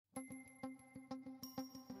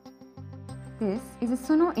This is a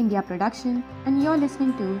Suno India production, and you're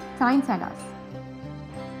listening to Science and Us.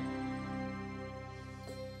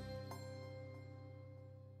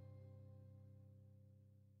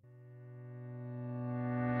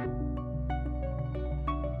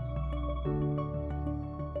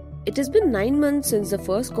 It has been 9 months since the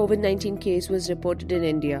first COVID-19 case was reported in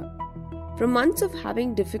India. From months of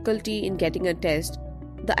having difficulty in getting a test,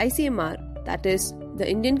 the ICMR, that is, the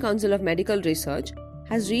Indian Council of Medical Research,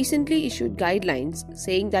 has recently issued guidelines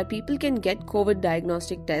saying that people can get COVID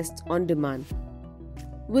diagnostic tests on demand.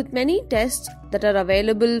 With many tests that are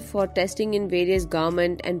available for testing in various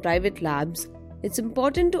government and private labs, it's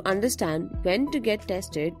important to understand when to get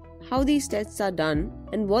tested, how these tests are done,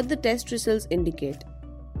 and what the test results indicate.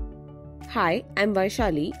 Hi, I'm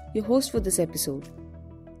Vaishali, your host for this episode.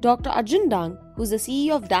 Dr. Arjun Dang, who's the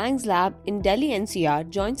CEO of Dang's Lab in Delhi NCR,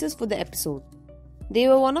 joins us for the episode. They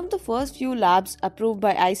were one of the first few labs approved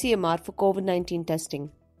by ICMR for COVID-19 testing.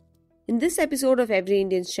 In this episode of Every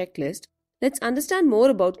Indian's Checklist, let's understand more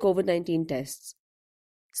about COVID-19 tests.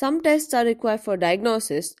 Some tests are required for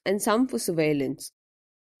diagnosis and some for surveillance.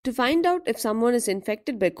 To find out if someone is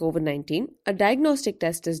infected by COVID-19, a diagnostic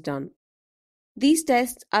test is done. These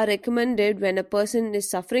tests are recommended when a person is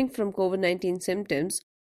suffering from COVID-19 symptoms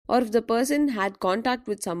or if the person had contact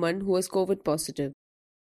with someone who was COVID positive.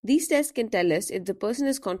 These tests can tell us if the person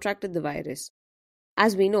has contracted the virus.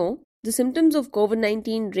 As we know, the symptoms of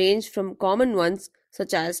COVID-19 range from common ones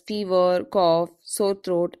such as fever, cough, sore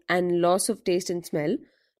throat, and loss of taste and smell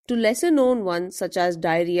to lesser known ones such as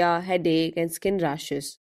diarrhea, headache, and skin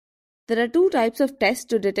rashes. There are two types of tests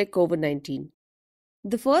to detect COVID-19.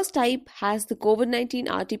 The first type has the COVID-19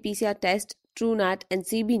 RT-PCR test, TrueNat and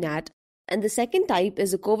CBNat, and the second type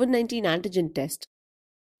is a COVID-19 antigen test.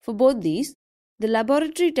 For both these, the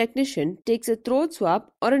laboratory technician takes a throat swab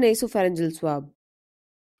or a nasopharyngeal swab.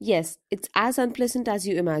 Yes, it's as unpleasant as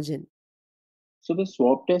you imagine. So the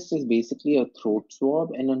swab test is basically a throat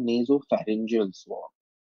swab and a nasopharyngeal swab.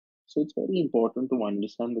 So it's very important to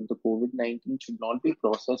understand that the COVID-19 should not be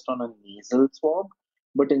processed on a nasal swab,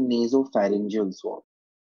 but a nasopharyngeal swab.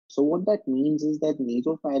 So what that means is that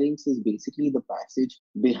nasopharynx is basically the passage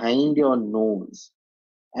behind your nose.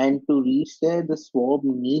 And to reach there, the swab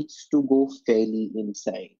needs to go fairly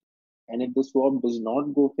inside. And if the swab does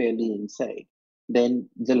not go fairly inside, then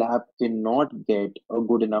the lab cannot get a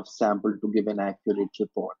good enough sample to give an accurate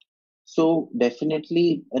report. So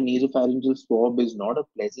definitely a nasopharyngeal swab is not a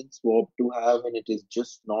pleasant swab to have, and it is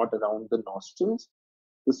just not around the nostrils.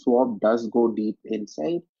 The swab does go deep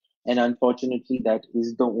inside, and unfortunately that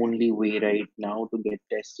is the only way right now to get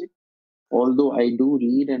tested. Although I do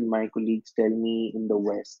read and my colleagues tell me in the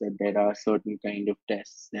West that there are certain kind of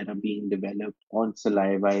tests that are being developed on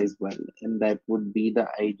saliva as well, and that would be the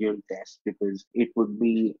ideal test because it would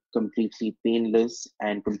be completely painless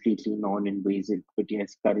and completely non-invasive. But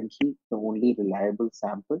yes, currently the only reliable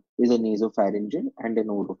sample is a nasopharyngeal and an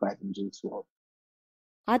oropharyngeal swab.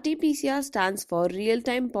 RT-PCR stands for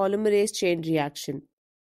Real-Time Polymerase Chain Reaction.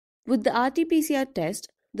 With the RT-PCR test,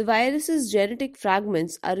 the virus's genetic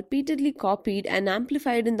fragments are repeatedly copied and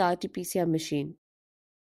amplified in the RT-PCR machine.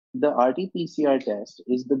 The RT-PCR test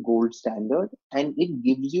is the gold standard and it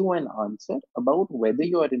gives you an answer about whether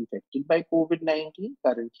you are infected by COVID-19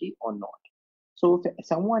 currently or not. So if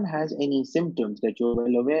someone has any symptoms that you're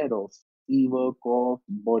well aware of, fever, cough,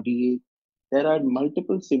 body ache, there are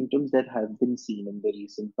multiple symptoms that have been seen in the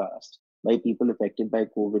recent past by people affected by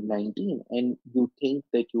COVID-19, and you think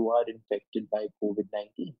that you are infected by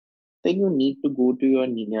COVID-19, then you need to go to your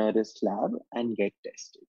nearest lab and get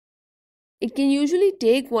tested. It can usually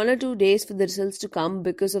take 1 or 2 days for the results to come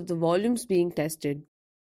because of the volumes being tested.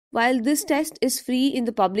 While this test is free in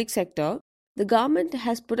the public sector, the government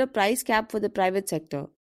has put a price cap for the private sector.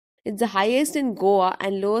 It's the highest in Goa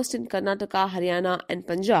and lowest in Karnataka, Haryana, and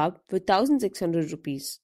Punjab with 1,600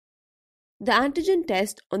 rupees. The antigen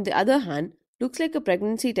test, on the other hand, looks like a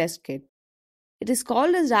pregnancy test kit. It is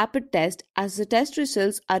called as rapid test as the test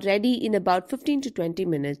results are ready in about 15 to 20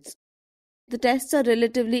 minutes. The tests are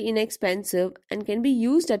relatively inexpensive and can be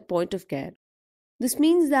used at point of care. This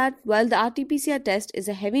means that while the RT-PCR test is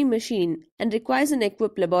a heavy machine and requires an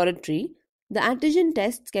equipped laboratory, the antigen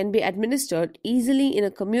tests can be administered easily in a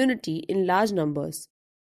community in large numbers.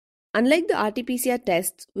 Unlike the RT-PCR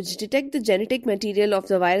tests, which detect the genetic material of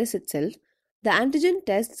the virus itself, the antigen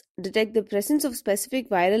tests detect the presence of specific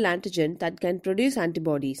viral antigen that can produce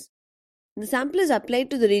antibodies. The sample is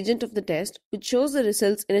applied to the region of the test, which shows the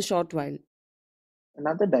results in a short while.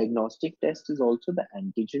 Another diagnostic test is also the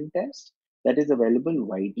antigen test that is available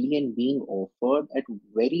widely and being offered at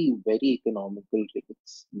very, very economical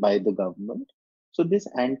rates by the government. So this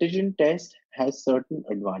antigen test has certain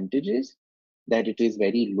advantages, that it is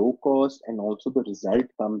very low cost and also the result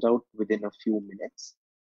comes out within a few minutes.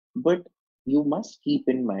 But you must keep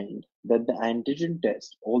in mind that the antigen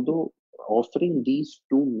test, although offering these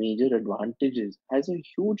two major advantages, has a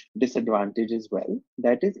huge disadvantage as well.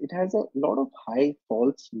 That is, it has a lot of high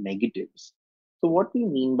false negatives. So, what we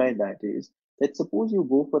mean by that is that suppose you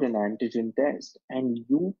go for an antigen test and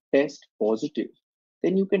you test positive,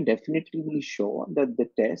 then you can definitely be sure that the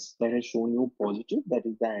test that has shown you positive, that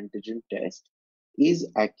is the antigen test, is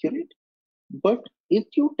accurate. But if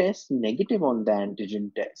you test negative on the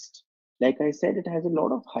antigen test, like I said, it has a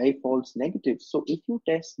lot of high false negatives. So if you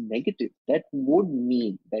test negative, that would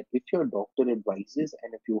mean that if your doctor advises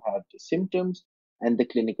and if you have the symptoms and the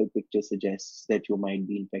clinical picture suggests that you might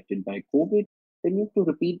be infected by COVID, then you have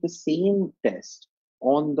to repeat the same test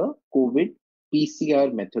on the COVID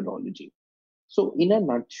PCR methodology. So, in a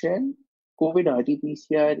nutshell, COVID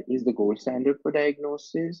RT-PCR is the gold standard for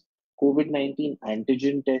diagnosis. COVID-19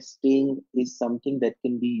 antigen testing is something that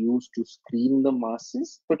can be used to screen the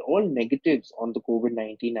masses, but all negatives on the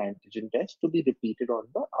COVID-19 antigen test to be repeated on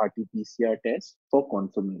the RT-PCR test for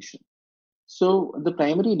confirmation. So, the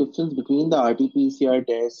primary difference between the RT-PCR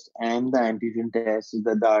test and the antigen test is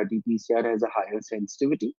that the RT-PCR has a higher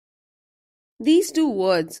sensitivity. These two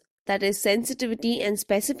words, that is, sensitivity and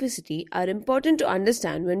specificity, are important to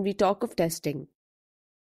understand when we talk of testing.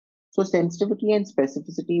 So, sensitivity and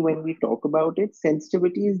specificity, when we talk about it,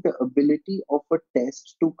 sensitivity is the ability of a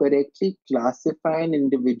test to correctly classify an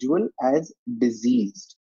individual as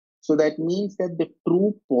diseased. So, that means that the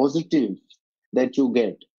true positive that you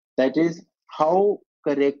get, that is, how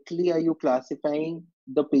correctly are you classifying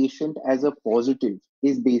the patient as a positive,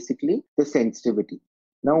 is basically the sensitivity.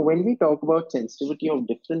 Now, when we talk about sensitivity of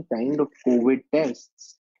different kind of COVID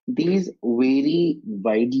tests, these vary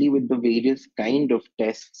widely with the various kind of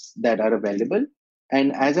tests that are available.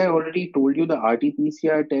 And as I already told you, the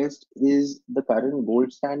RT-PCR test is the current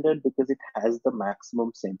gold standard because it has the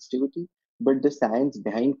maximum sensitivity. But the science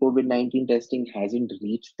behind COVID-19 testing hasn't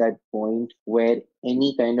reached that point where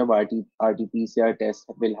any kind of RT-PCR test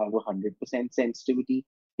will have 100% sensitivity.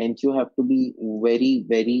 Hence, you have to be very,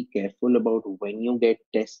 very careful about when you get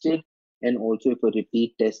tested, and also if a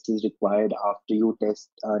repeat test is required after you test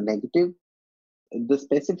negative. The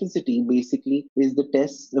specificity basically is the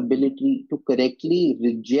test's ability to correctly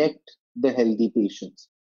reject the healthy patients.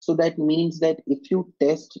 So that means that if you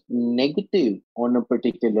test negative on a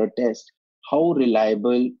particular test, how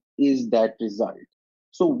reliable is that result?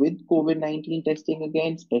 So with COVID-19 testing,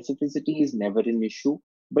 again, specificity is never an issue,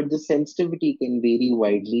 but the sensitivity can vary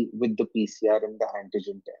widely with the PCR and the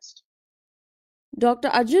antigen test. Dr.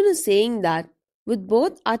 Arjun is saying that with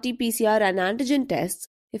both RT-PCR and antigen tests,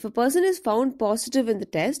 if a person is found positive in the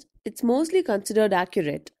test, it's mostly considered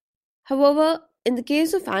accurate. However, in the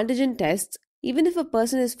case of antigen tests, even if a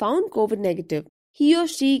person is found COVID negative, he or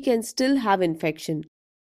she can still have infection.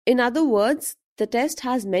 In other words, the test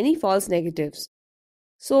has many false negatives.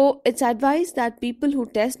 So, it's advised that people who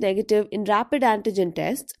test negative in rapid antigen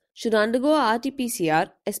tests should undergo RT-PCR,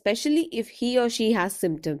 especially if he or she has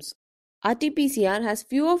symptoms. RT-PCR has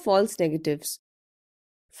fewer false negatives.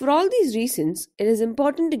 For all these reasons, it is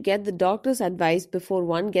important to get the doctor's advice before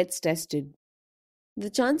one gets tested.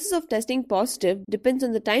 The chances of testing positive depends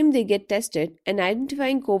on the time they get tested and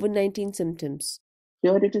identifying COVID-19 symptoms.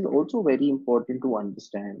 Here, it is also very important to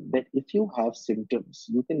understand that if you have symptoms,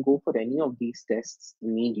 you can go for any of these tests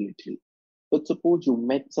immediately. But suppose you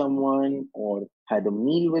met someone or had a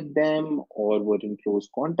meal with them or were in close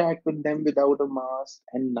contact with them without a mask,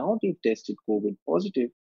 and now they've tested COVID positive,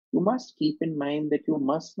 you must keep in mind that you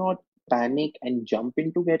must not panic and jump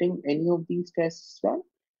into getting any of these tests done,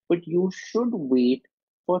 but you should wait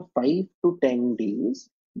for 5 to 10 days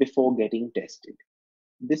before getting tested.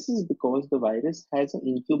 This is because the virus has an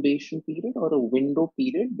incubation period or a window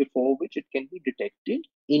period before which it can be detected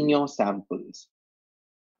in your samples.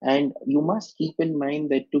 And you must keep in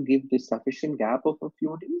mind that to give this sufficient gap of a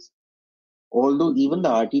few days, although even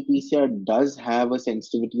the RT-PCR does have a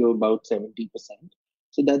sensitivity of about 70%.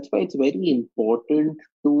 So that's why it's very important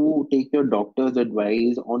to take your doctor's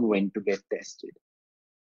advice on when to get tested.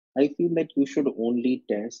 I feel that you should only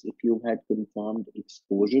test if you've had confirmed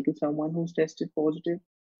exposure to someone who's tested positive,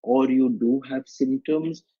 or you do have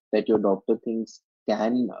symptoms that your doctor thinks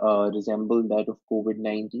can resemble that of COVID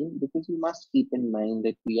 19. Because you must keep in mind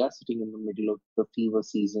that we are sitting in the middle of the fever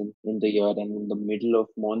season in the year and in the middle of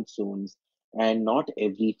monsoons, and not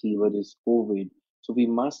every fever is COVID. So we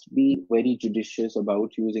must be very judicious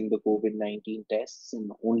about using the COVID-19 tests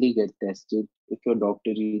and only get tested if your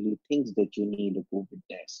doctor really thinks that you need a COVID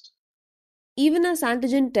test. Even as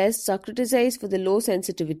antigen tests are criticized for the low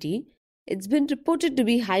sensitivity, it's been reported to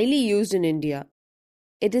be highly used in India.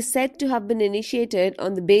 It is said to have been initiated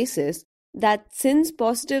on the basis that since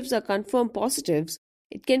positives are confirmed positives,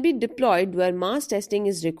 it can be deployed where mass testing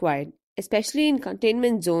is required, especially in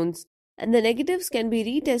containment zones, and the negatives can be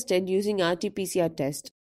retested using RT-PCR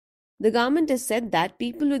test. The government has said that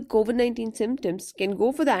people with COVID-19 symptoms can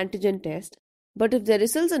go for the antigen test, but if the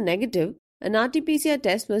results are negative, an RT-PCR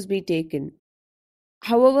test must be taken.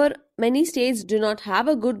 However, many states do not have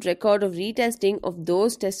a good record of retesting of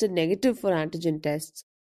those tested negative for antigen tests.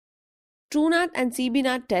 TrueNAT and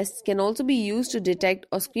CBNAT tests can also be used to detect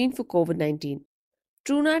or screen for COVID-19.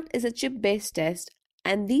 TrueNAT is a chip-based test,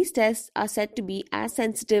 and these tests are said to be as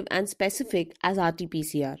sensitive and specific as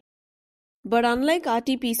RT-PCR. But unlike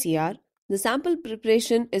RT-PCR, the sample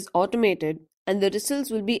preparation is automated and the results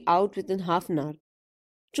will be out within half an hour.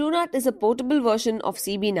 TrueNAT is a portable version of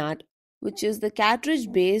CBNAT, which is the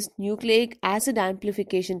cartridge-based nucleic acid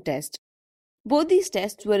amplification test. Both these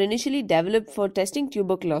tests were initially developed for testing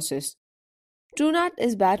tuberculosis. TrueNAT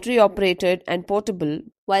is battery-operated and portable,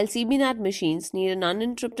 while CBNAT machines need an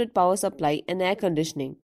uninterrupted power supply and air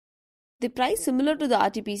conditioning. They price similar to the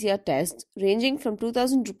RT-PCR tests, ranging from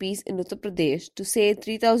 2,000 rupees in Uttar Pradesh to say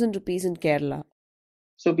 3,000 rupees in Kerala.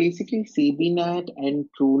 So basically, CBNAT and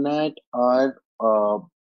TrueNAT are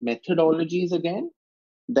methodologies again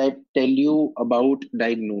that tell you about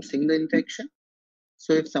diagnosing the infection.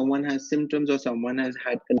 So if someone has symptoms or someone has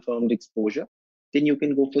had confirmed exposure, then you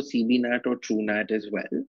can go for CBNAT or TrueNAT as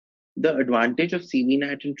well. The advantage of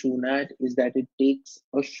CBNAT and TrueNAT is that it takes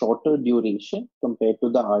a shorter duration compared to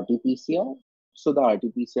the RT-PCR. So the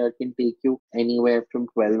RT-PCR can take you anywhere from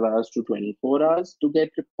 12 hours to 24 hours to get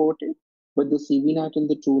reported. But the CBNAT and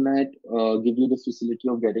the TrueNAT give you the facility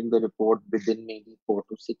of getting the report within maybe 4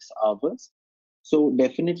 to 6 hours. So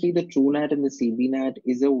definitely the TrueNAT and the CBNAT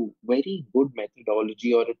is a very good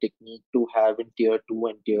methodology or a technique to have in tier 2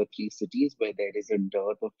 and tier 3 cities where there is a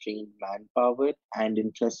dearth of trained manpower and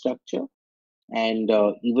infrastructure. And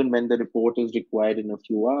even when the report is required in a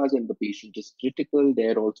few hours and the patient is critical,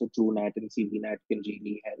 there also TrueNAT and CBNAT can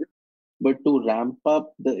really help. But to ramp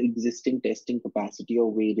up the existing testing capacity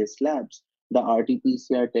of various labs, the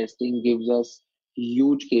RT-PCR testing gives us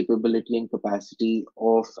huge capability and capacity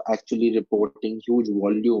of actually reporting huge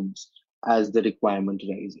volumes as the requirement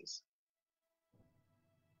rises.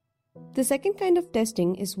 The second kind of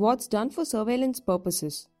testing is what's done for surveillance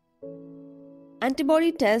purposes.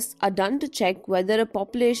 Antibody tests are done to check whether a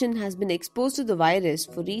population has been exposed to the virus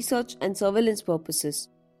for research and surveillance purposes.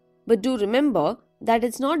 But do remember that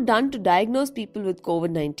it's not done to diagnose people with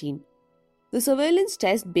COVID-19. The surveillance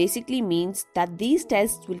test basically means that these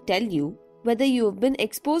tests will tell you whether you have been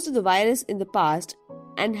exposed to the virus in the past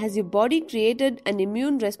and has your body created an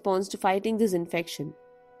immune response to fighting this infection.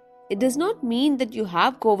 It does not mean that you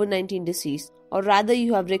have COVID-19 disease, or rather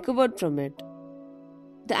you have recovered from it.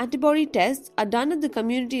 The antibody tests are done at the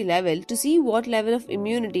community level to see what level of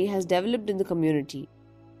immunity has developed in the community.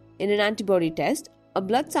 In an antibody test, a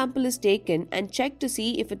blood sample is taken and checked to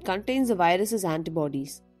see if it contains the virus's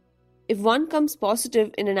antibodies. If one comes positive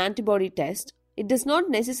in an antibody test, it does not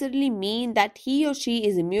necessarily mean that he or she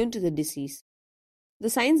is immune to the disease. The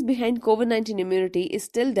science behind COVID-19 immunity is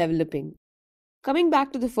still developing. Coming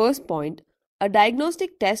back to the first point, a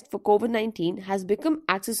diagnostic test for COVID-19 has become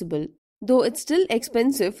accessible, though it's still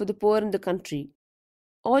expensive for the poor in the country.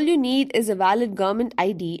 All you need is a valid government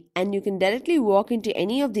ID and you can directly walk into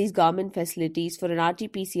any of these government facilities for an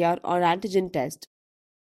RT-PCR or antigen test.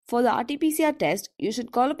 For the RT-PCR test, you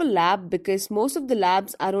should call up a lab because most of the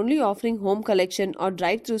labs are only offering home collection or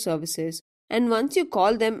drive-through services, and once you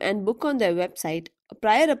call them and book on their website, a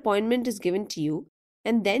prior appointment is given to you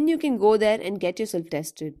and then you can go there and get yourself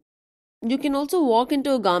tested. You can also walk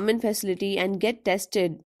into a government facility and get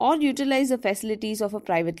tested or utilize the facilities of a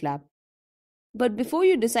private lab. But before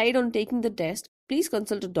you decide on taking the test, please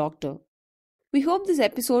consult a doctor. We hope this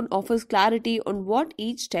episode offers clarity on what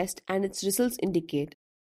each test and its results indicate.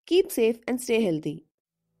 Keep safe and stay healthy.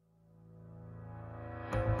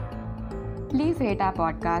 Please rate our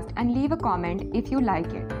podcast and leave a comment if you like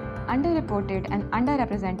it. Underreported and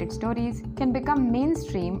underrepresented stories can become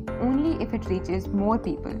mainstream only if it reaches more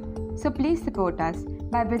people. So please support us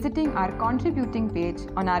by visiting our contributing page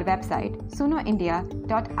on our website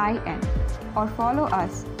sunoindia.in or follow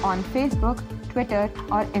us on Facebook, Twitter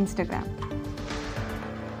or Instagram.